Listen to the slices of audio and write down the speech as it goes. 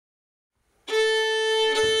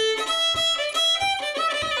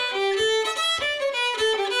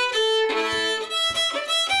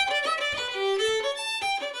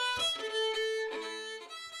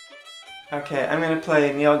Okay, I'm going to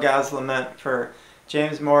play Niel Gow's Lament for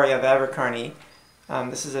James Moray of Abercarnie.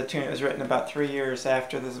 This is a tune that was written about 3 years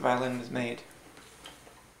after this violin was made.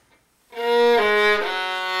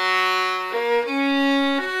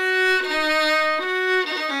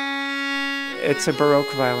 It's a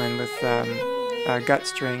Baroque violin with gut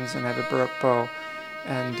strings, and I have a Baroque bow.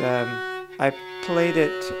 And I played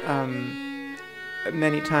it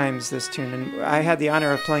many times, this tune, and I had the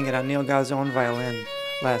honor of playing it on Niel Gow's own violin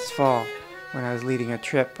last fall when I was leading a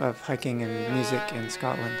trip of hiking and music in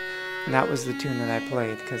Scotland. And that was the tune that I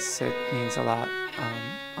played because it means a lot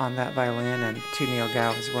on that violin and to Niel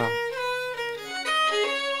Gow as well.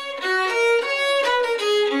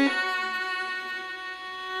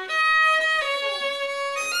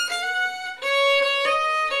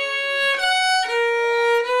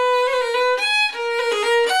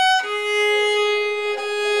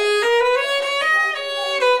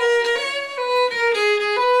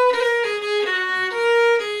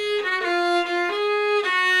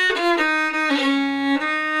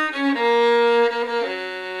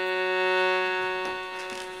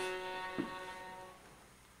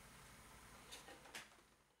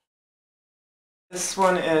 This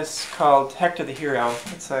one is called Hector the Hero.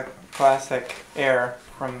 It's a classic air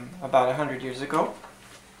from about 100 years ago.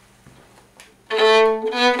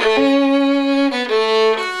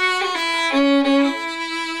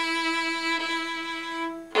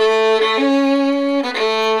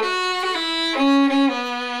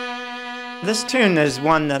 This tune is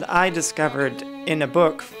one that I discovered in a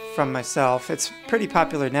book from myself. It's pretty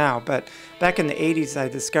popular now, but back in the 80s I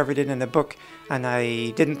discovered it in a book and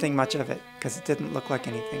I didn't think much of it because it didn't look like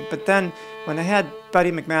anything. But then when I had Buddy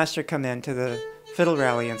McMaster come in to the fiddle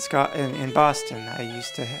rally in Boston, I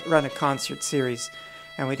used to run a concert series,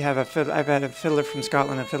 and we'd have I've had a fiddler from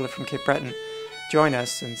Scotland and a fiddler from Cape Breton join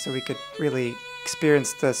us, and so we could really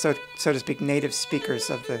experience the, so to speak, native speakers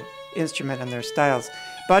of the instrument and their styles.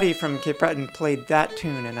 Buddy from Cape Breton played that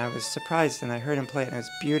tune, and I was surprised, and I heard him play it, and it was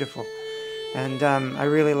beautiful. And I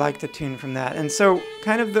really liked the tune from that. And so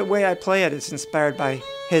kind of the way I play it is inspired by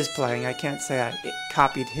his playing. I can't say I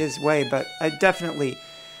copied his way, but I definitely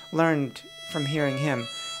learned from hearing him.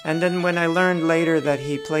 And then when I learned later that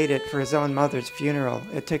he played it for his own mother's funeral,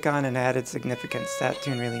 it took on an added significance. That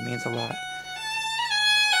tune really means a lot.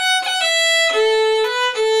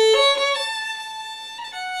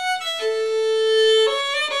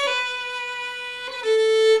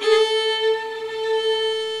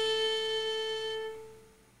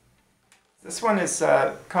 This one is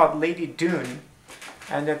called Lady Doune,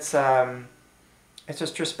 and it's a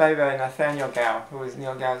stripped by Nathaniel Gow, who is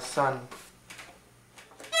Niel Gow's son.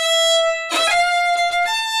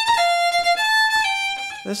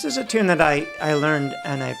 This is a tune that I learned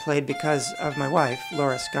and I played because of my wife,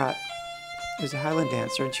 Laura Scott, who's a Highland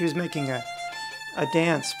dancer, and she was making a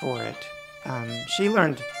dance for it. She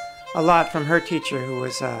learned a lot from her teacher, who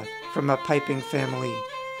was from a piping family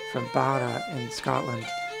from Barra in Scotland,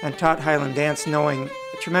 and taught Highland dance, knowing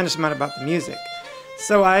a tremendous amount about the music.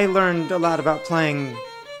 So I learned a lot about playing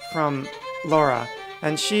from Laura,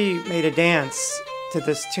 and she made a dance to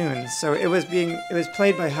this tune. So it was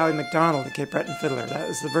played by Howie MacDonald, the Cape Breton fiddler. That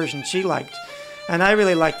was the version she liked, and I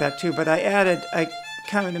really liked that too. But I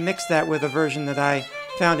kind of mixed that with a version that I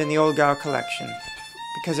found in the old Gow collection,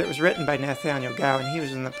 because it was written by Nathaniel Gow, and he was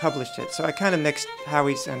the one that published it. So I kind of mixed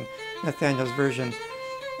Howie's and Nathaniel's version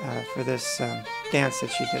for this dance that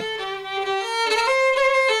she did.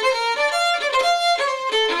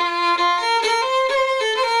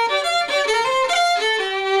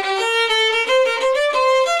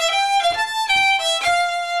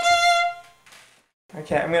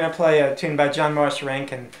 Okay, I'm going to play a tune by John Morris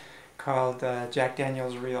Rankin called Jack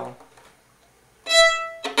Daniel's Reel.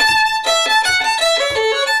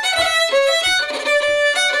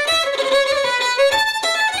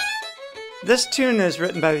 This tune is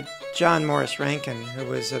written by John Morris Rankin, who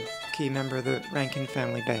was a key member of the Rankin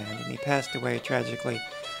family band, and he passed away tragically.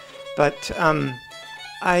 But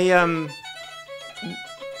I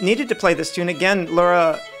needed to play this tune again.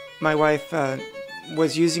 Laura, my wife,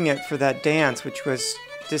 was using it for that dance, which was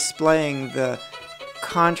displaying the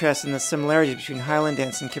contrast and the similarities between Highland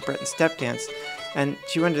dance and Cape Breton step dance. And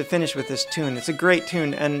she wanted to finish with this tune. It's a great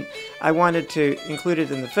tune, and I wanted to include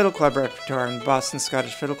it in the Fiddle Club repertoire in Boston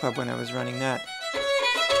Scottish Fiddle Club when I was running that.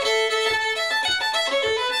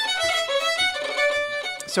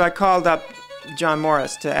 So I called up John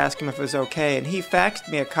Morris to ask him if it was okay, and he faxed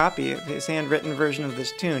me a copy of his handwritten version of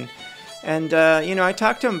this tune. And, you know, I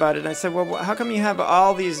talked to him about it, and I said, well, how come you have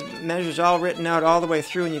all these measures all written out all the way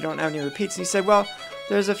through and you don't have any repeats? And he said, well,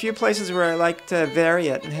 there's a few places where I like to vary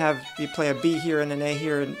it and have you play a B here and an A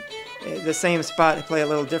here, the same spot, I play it a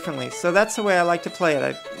little differently. So that's the way I like to play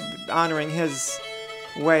it. Honoring his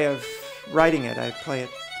way of writing it, I play it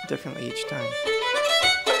differently each time.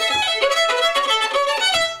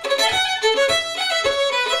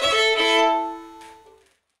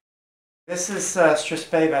 This is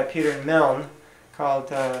Straspe by Peter and Milne, called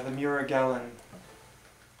the Muir.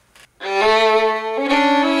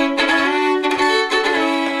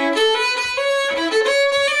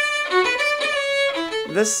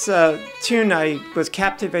 This tune I was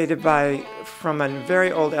captivated by from a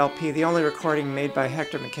very old LP, the only recording made by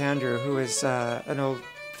Hector, who is an old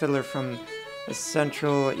fiddler from the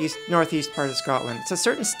central northeast part of Scotland. It's a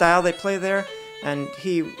certain style they play there, and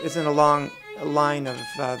he is in a long line of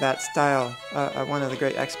that style, one of the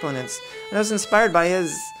great exponents. And I was inspired by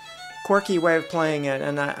his quirky way of playing it,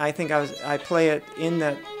 and I think I play it in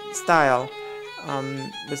that style.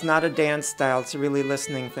 It's not a dance style; it's a really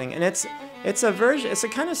listening thing, and it's a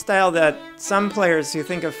kind of style that some players who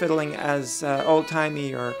think of fiddling as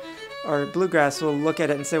old-timey or bluegrass will look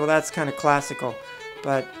at it and say, well, that's kind of classical,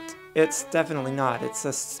 but it's definitely not. It's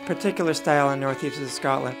a particular style in northeast of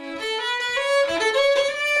Scotland.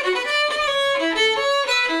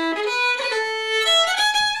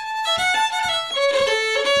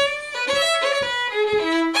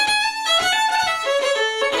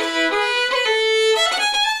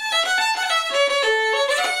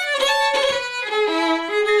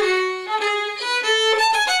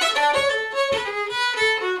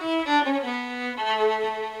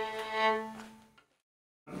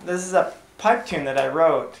 This is a pipe tune that I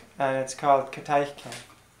wrote, and it's called Cataichen.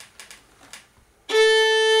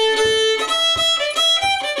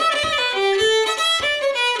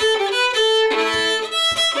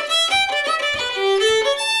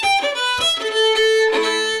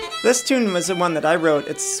 This tune was the one that I wrote.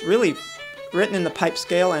 It's really written in the pipe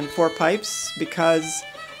scale and 4 pipes, because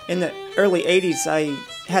in the early 80s I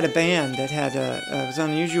had a band that had it was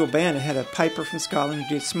an unusual band. It had a piper from Scotland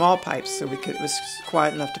who did small pipes, so it was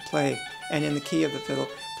quiet enough to play and in the key of the fiddle,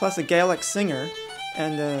 plus a Gaelic singer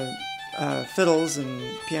and fiddles and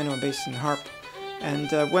piano and bass and harp. And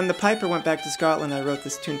when the piper went back to Scotland, I wrote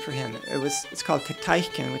this tune for him. It's called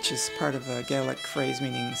Cataichen, which is part of a Gaelic phrase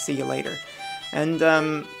meaning "see you later." And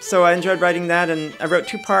so I enjoyed writing that, and I wrote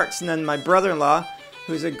 2 parts, and then my brother-in-law,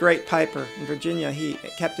 who's a great piper in Virginia, he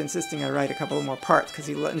kept insisting I write a couple of more parts because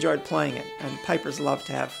he enjoyed playing it, and pipers love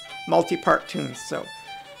to have multi-part tunes. So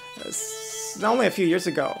it's only a few years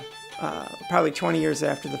ago, probably 20 years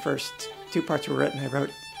after the first 2 parts were written, I wrote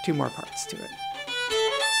 2 more parts to it.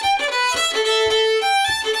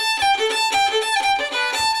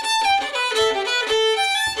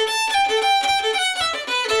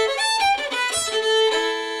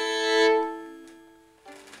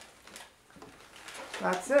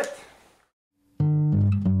 That's it.